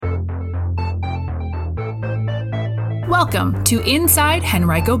Welcome to Inside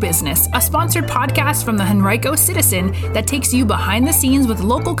Henrico Business, a sponsored podcast from the Henrico Citizen that takes you behind the scenes with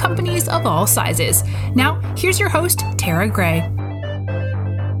local companies of all sizes. Now, here's your host, Tara Gray.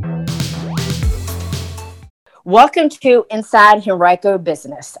 Welcome to Inside Henrico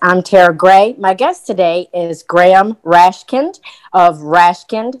Business. I'm Tara Gray. My guest today is Graham Rashkind of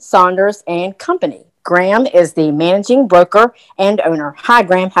Rashkind, Saunders Co. Graham is the managing broker and owner. Hi,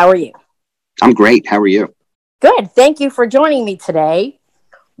 Graham. How are you? I'm great. How are you? Good. Thank you for joining me today.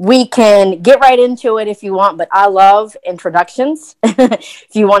 We can get right into it if you want, but I love introductions.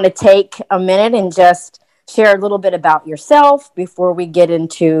 If you want to take a minute and just share a little bit about yourself before we get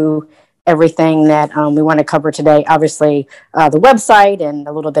into everything that we want to cover today. Obviously, the website and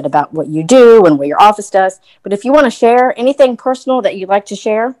a little bit about what you do and what your office does. But if you want to share anything personal that you'd like to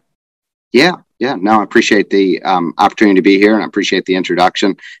share. Yeah. No, I appreciate the opportunity to be here, and I appreciate the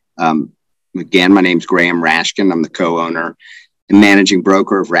introduction. Again, my name's Graham Rashkind. I'm the co-owner and managing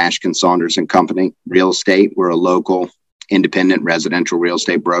broker of Rashkind, Saunders Co. Real estate. We're a local independent residential real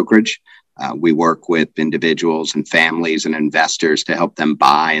estate brokerage. We work with individuals and families and investors to help them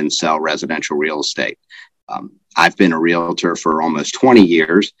buy and sell residential real estate. I've been a realtor for almost 20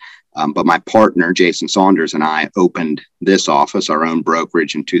 years, but my partner, Jason Saunders, and I opened this office, our own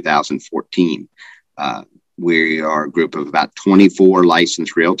brokerage, in 2014. We are a group of about 24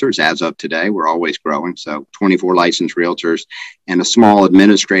 licensed realtors as of today. We're always growing. So 24 licensed realtors and a small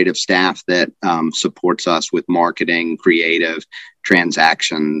administrative staff that supports us with marketing, creative,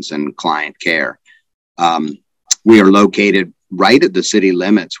 transactions, and client care. We are located right at the city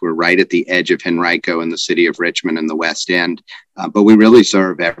limits. We're right at the edge of Henrico in the city of Richmond in the West End. But we really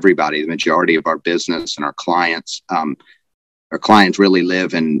serve everybody. The majority of our business and our clients really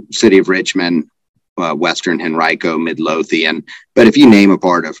live in city of Richmond, Western Henrico, Midlothian. But if you name a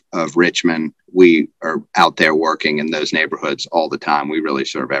part of Richmond, we are out there working in those neighborhoods all the time. We really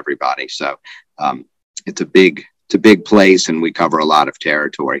serve everybody. So it's a big place, and we cover a lot of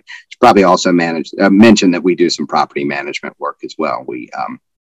territory. It's probably also mentioned that we do some property management work as well.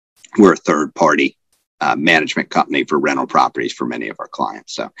 We're a third party management company for rental properties for many of our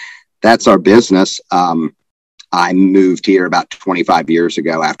clients. So that's our business. I moved here about 25 years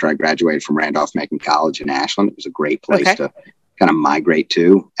ago after I graduated from Randolph-Macon College in Ashland. It was a great place to kind of migrate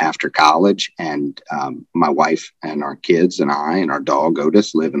to after college. And my wife and our kids and I and our dog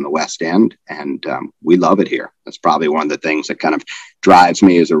Otis live in the West End, and we love it here. That's probably one of the things that kind of drives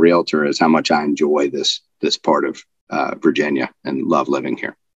me as a realtor, is how much I enjoy this part of Virginia and love living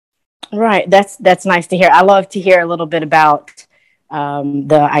here. Right. That's nice to hear. I love to hear a little bit about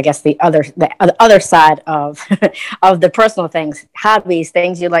the other side of of the personal things, hobbies,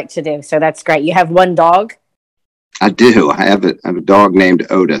 things you like to do. So that's great. You have one dog? I do. I have a dog named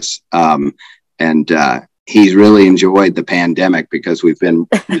Otis, and he's really enjoyed the pandemic because we've spent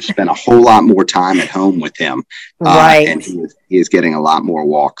a whole lot more time at home with him, right? And he is getting a lot more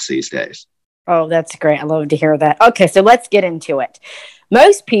walks these days. Oh, that's great. I love to hear that. Okay, so let's get into it.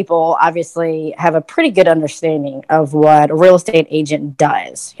 Most people obviously have a pretty good understanding of what a real estate agent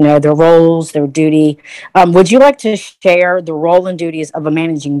does, their roles, their duty. Would you like to share the role and duties of a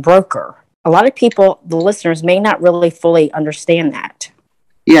managing broker? A lot of people, the listeners, may not really fully understand that.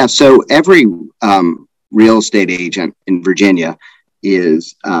 Yeah, so every real estate agent in Virginia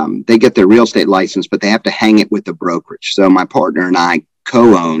they get their real estate license, but they have to hang it with the brokerage. So my partner and I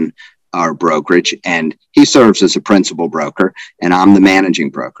co-own our brokerage, and he serves as a principal broker, and I'm the managing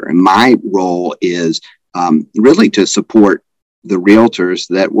broker. And my role is really to support the realtors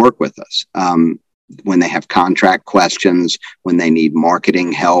that work with us when they have contract questions, when they need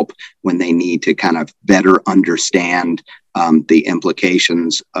marketing help, when they need to kind of better understand the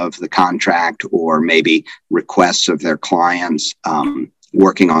implications of the contract, or maybe requests of their clients,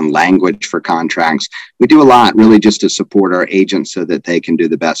 working on language for contracts. We do a lot really just to support our agents so that they can do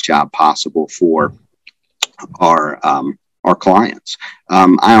the best job possible for our clients.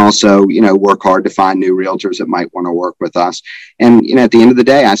 I also, work hard to find new realtors that might want to work with us. And, at the end of the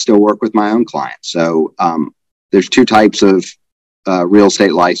day, I still work with my own clients. So there's two types of real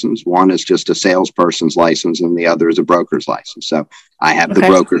estate license. One is just a salesperson's license, and the other is a broker's license. So I have the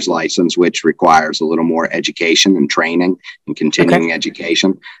broker's license, which requires a little more education and training and continuing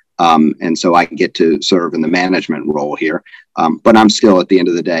education. And so I get to serve in the management role here. But I'm still, at the end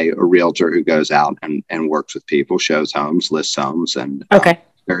of the day, a realtor who goes out and works with people, shows homes, lists homes, and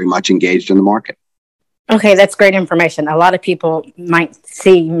very much engaged in the market. Okay, that's great information. A lot of people might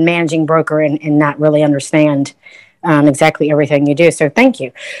see managing broker and not really understand exactly everything you do. So thank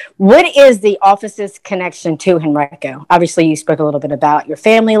you. What is the office's connection to Henrico? Obviously, you spoke a little bit about your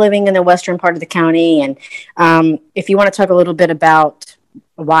family living in the western part of the county. And if you want to talk a little bit about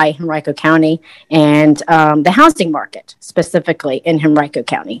why Henrico County and the housing market specifically in Henrico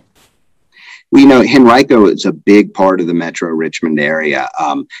County. Well, Henrico is a big part of the Metro Richmond area,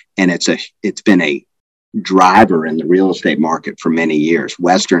 and it's been a driver in the real estate market for many years.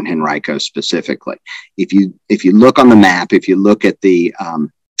 Western Henrico specifically. If you look on the map, if you look at the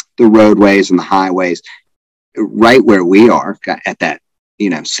roadways and the highways, right where we are at that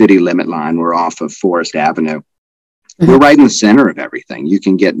city limit line, we're off of Forest Avenue. We're right in the center of everything. You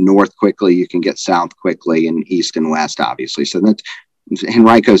can get north quickly, you can get south quickly, and east and west, obviously. So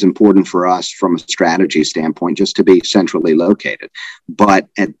Henrico is important for us from a strategy standpoint, just to be centrally located. But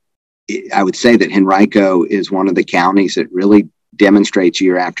I would say that Henrico is one of the counties that really demonstrates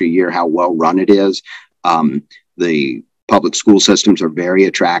year after year how well run it is. The public school systems are very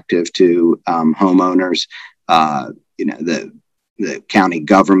attractive to homeowners. The county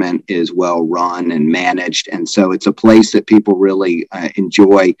government is well run and managed. And so it's a place that people really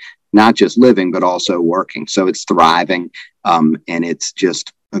enjoy, not just living, but also working. So it's thriving. And it's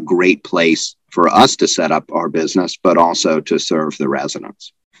just a great place for us to set up our business, but also to serve the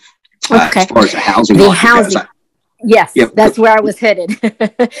residents. Okay. As far as the housing goes, yes, that's where I was headed.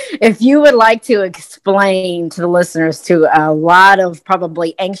 If you would like to explain to the listeners, to a lot of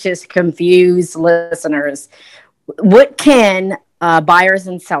probably anxious, confused listeners, what can buyers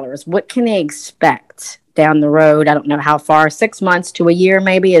and sellers, what can they expect down the road? I don't know how far, 6 months to a year,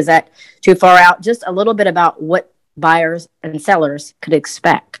 maybe. Is that too far out? Just a little bit about what buyers and sellers could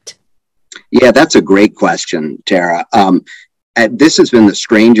expect. Yeah, that's a great question, Tara. This has been the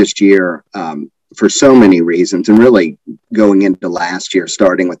strangest year for so many reasons. And really going into last year,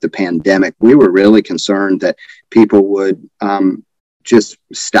 starting with the pandemic, we were really concerned that people would just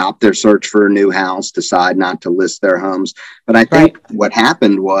stop their search for a new house, decide not to list their homes. But I think what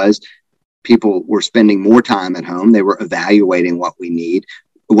happened was people were spending more time at home. They were evaluating what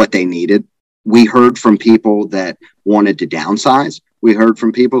they needed. We heard from people that wanted to downsize. We heard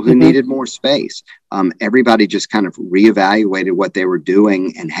from people who needed more space. Everybody just kind of reevaluated what they were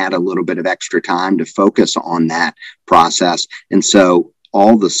doing and had a little bit of extra time to focus on that process. And so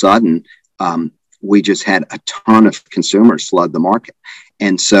all of a sudden, we just had a ton of consumers flood the market.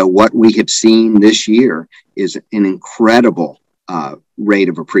 And so what we have seen this year is an incredible rate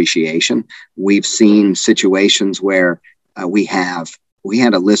of appreciation. We've seen situations where we had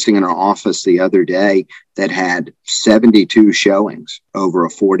a listing in our office the other day that had 72 showings over a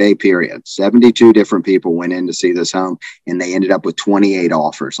 4-day period. 72 different people went in to see this home, and they ended up with 28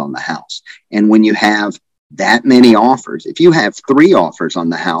 offers on the house. And when you have that many offers, if you have 3 offers on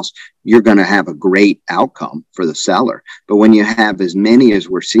the house, you're going to have a great outcome for the seller. But when you have as many as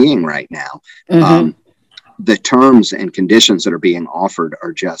we're seeing right now, the terms and conditions that are being offered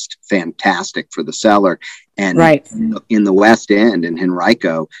are just fantastic for the seller. And in the West End in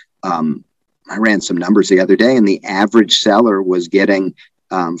Henrico, I ran some numbers the other day, and the average seller was getting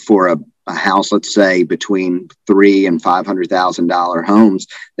for a house, let's say between $300,000 and $500,000 homes,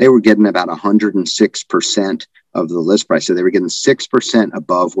 they were getting about 106% of the list price. So they were getting 6%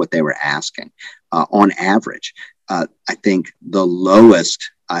 above what they were asking on average. I think the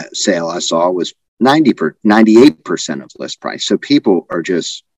lowest sale I saw was 98% of list price. So people are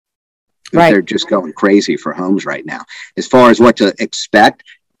just, they're just going crazy for homes right now. As far as what to expect,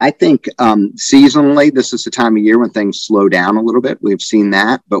 I think seasonally, this is the time of year when things slow down a little bit. We've seen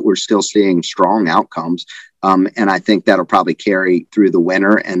that, but we're still seeing strong outcomes. And I think that'll probably carry through the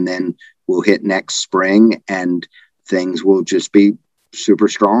winter, and then we'll hit next spring and things will just be super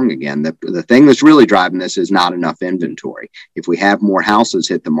strong again. The thing that's really driving this is not enough inventory. If we have more houses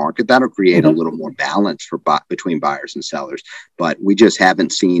hit the market, that'll create a little more balance between buyers and sellers. But we just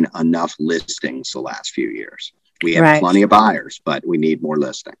haven't seen enough listings the last few years. We have plenty of buyers, but we need more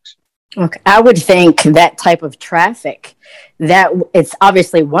listings. Okay. I would think that type of traffic, that it's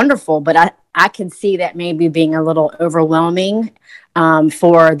obviously wonderful, but I can see that maybe being a little overwhelming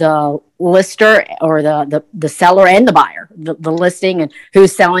for the lister or the seller and the buyer, the listing and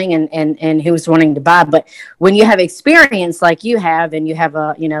who's selling and who's wanting to buy. But when you have experience like you have, and you have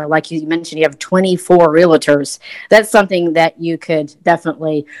like you mentioned, you have 24 realtors, that's something that you could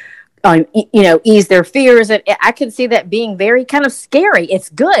definitely ease their fears. And I could see that being very kind of scary. It's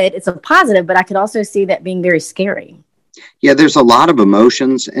good. It's a positive, but I could also see that being very scary. Yeah, there's a lot of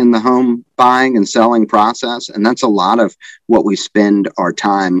emotions in the home buying and selling process. And that's a lot of what we spend our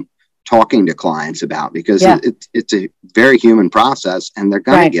time talking to clients about, because it's a very human process, and they're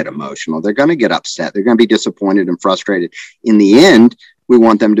going to get emotional. They're going to get upset. They're going to be disappointed and frustrated. In the end, we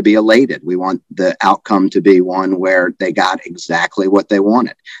want them to be elated. We want the outcome to be one where they got exactly what they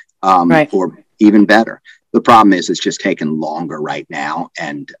wanted, or even better. The problem is it's just taking longer right now.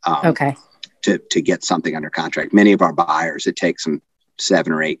 And to get something under contract, many of our buyers, it takes them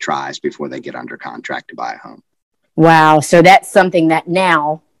 7 or 8 tries before they get under contract to buy a home. Wow. So that's something that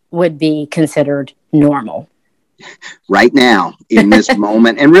now would be considered normal. Right now, in this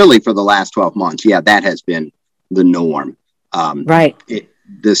moment, and really for the last 12 months, that has been the norm.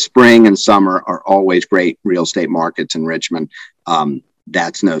 The spring and summer are always great real estate markets in Richmond.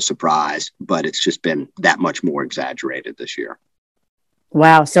 That's no surprise, but it's just been that much more exaggerated this year.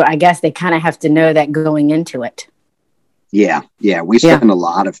 Wow. So I guess they kind of have to know that going into it. Yeah. We spend a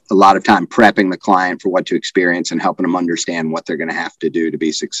lot of time prepping the client for what to experience and helping them understand what they're going to have to do to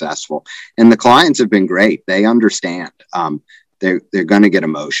be successful. And the clients have been great. They understand. They're going to get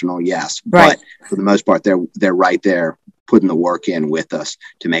emotional, yes, but for the most part, they're right there putting the work in with us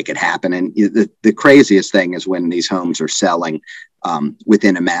to make it happen. And the craziest thing is when these homes are selling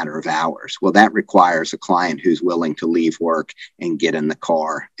within a matter of hours. Well, that requires a client who's willing to leave work and get in the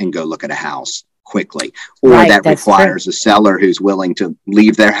car and go look at a house quickly, or that requires a seller who's willing to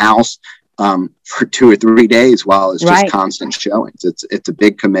leave their house for 2 or 3 days while it's just constant showings. It's a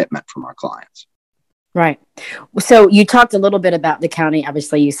big commitment from our clients. Right. So you talked a little bit about the county.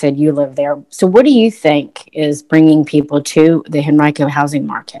 Obviously, you said you live there. So what do you think is bringing people to the Henrico housing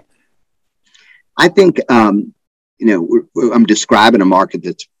market? I think, I'm describing a market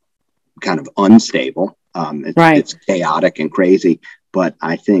that's kind of unstable. It's chaotic and crazy, but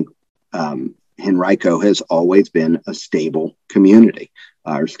I think Henrico has always been a stable community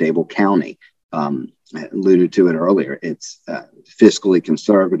or stable county. I alluded to it earlier. It's fiscally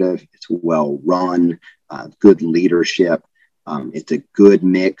conservative. It's well run, good leadership. It's a good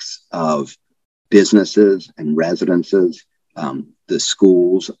mix of businesses and residences. The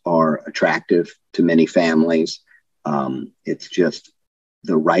schools are attractive to many families. It's just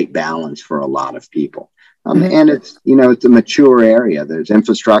the right balance for a lot of people. And it's a mature area. There's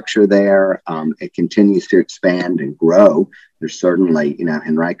infrastructure there. It continues to expand and grow. There's certainly,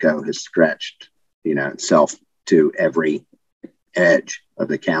 Henrico has stretched, itself to every edge of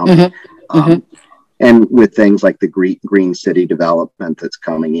the county. And with things like the green city development that's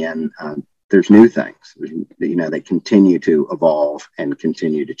coming in, there's new things. They continue to evolve and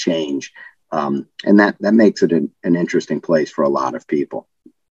continue to change. And that makes it an interesting place for a lot of people.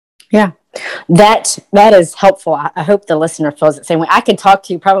 Yeah, that is helpful. I hope the listener feels the same way. I could talk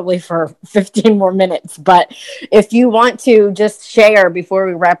to you probably for 15 more minutes, but if you want to just share before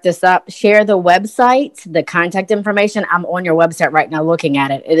we wrap this up, share the website, the contact information. I'm on your website right now looking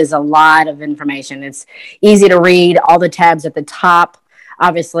at it. It is a lot of information. It's easy to read, all the tabs at the top.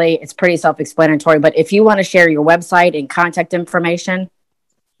 Obviously, it's pretty self-explanatory, but if you want to share your website and contact information.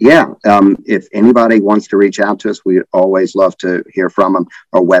 Yeah. If anybody wants to reach out to us, we always love to hear from them.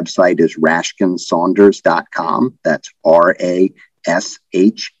 Our website is RashkindSaunders.com. That's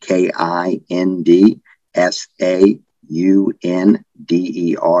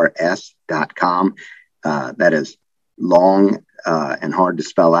RashkindSaunders.com. That is long and hard to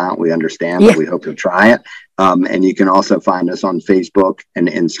spell out. We understand, but we hope you'll try it. And you can also find us on Facebook and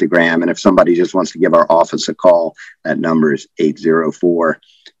Instagram. And if somebody just wants to give our office a call, that number is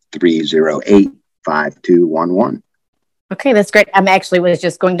 804-308-5211. Okay, that's great. I'm actually was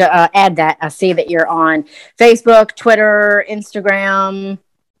just going to add that. I see that you're on Facebook, Twitter, Instagram.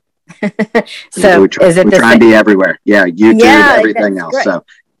 So we're trying to be everywhere. Yeah, YouTube, everything else. Great. So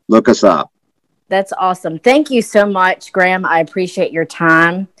look us up. That's awesome. Thank you so much, Graham. I appreciate your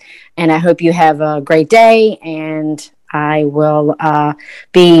time, and I hope you have a great day. And I will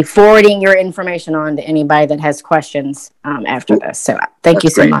be forwarding your information on to anybody that has questions after this. So thank you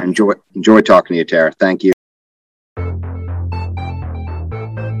so much. Enjoy talking to you, Tara. Thank you.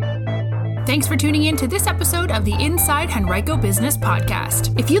 Thanks for tuning in to this episode of the Inside Henrico Business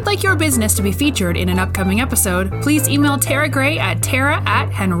Podcast. If you'd like your business to be featured in an upcoming episode, please email Tara Gray at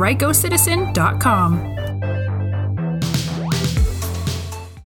tara@henricocitizen.com.